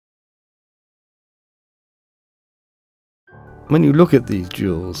When you look at these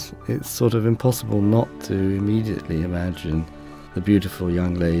jewels, it's sort of impossible not to immediately imagine the beautiful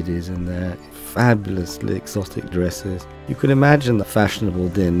young ladies in their fabulously exotic dresses. You can imagine the fashionable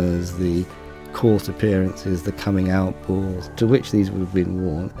dinners, the court appearances, the coming out balls to which these would have been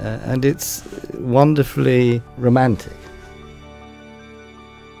worn, and it's wonderfully romantic.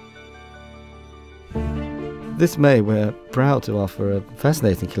 This May we're proud to offer a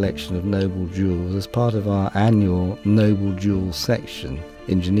fascinating collection of noble jewels as part of our annual Noble Jewels section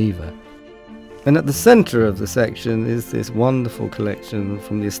in Geneva. And at the centre of the section is this wonderful collection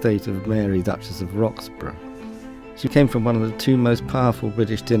from the estate of Mary, Duchess of Roxburghe. She came from one of the two most powerful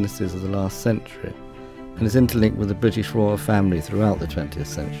British dynasties of the last century and is interlinked with the British royal family throughout the 20th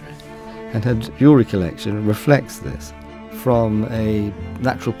century. And her jewellery collection reflects this, from a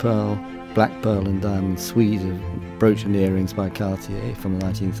natural pearl, black pearl and diamond suite of brooch and earrings by Cartier from the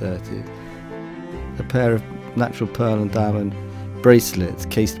 1930s, a pair of natural pearl and diamond bracelets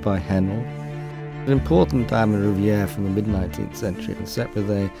cased by Henel, an important diamond riviere from the mid-19th century and set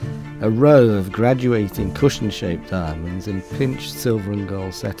with a row of graduating cushion-shaped diamonds in pinched silver and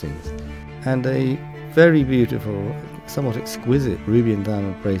gold settings, and a very beautiful, somewhat exquisite ruby and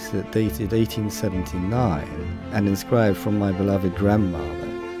diamond bracelet dated 1879 and inscribed from my beloved grandmother.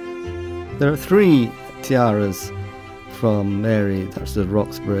 There are 3 tiaras from Mary, Duchess of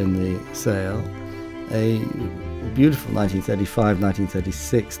Roxburghe in the sale, a beautiful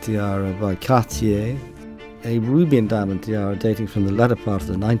 1935-1936 tiara by Cartier, a ruby and diamond tiara dating from the latter part of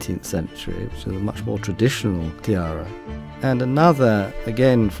the 19th century, which is a much more traditional tiara, and another,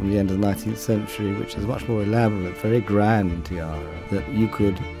 again from the end of the 19th century, which is a much more elaborate, very grand tiara that you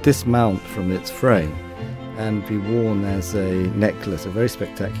could dismount from its frame and be worn as a necklace, a very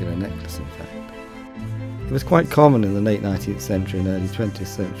spectacular necklace in fact. It was quite common in the late 19th century and early 20th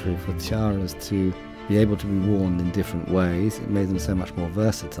century for tiaras to be able to be worn in different ways. It made them so much more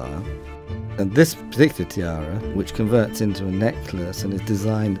versatile. And this particular tiara, which converts into a necklace and is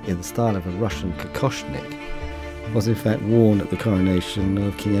designed in the style of a Russian kokoshnik, was in fact worn at the coronation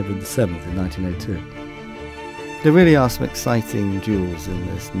of King Edward VII in 1902. There really are some exciting jewels in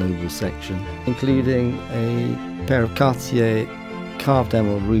this noble section, including a pair of Cartier carved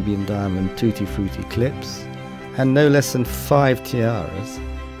emerald ruby and diamond tutti frutti clips, and no less than 5 tiaras.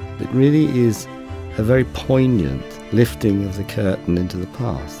 It really is a very poignant lifting of the curtain into the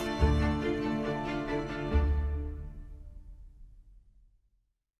past.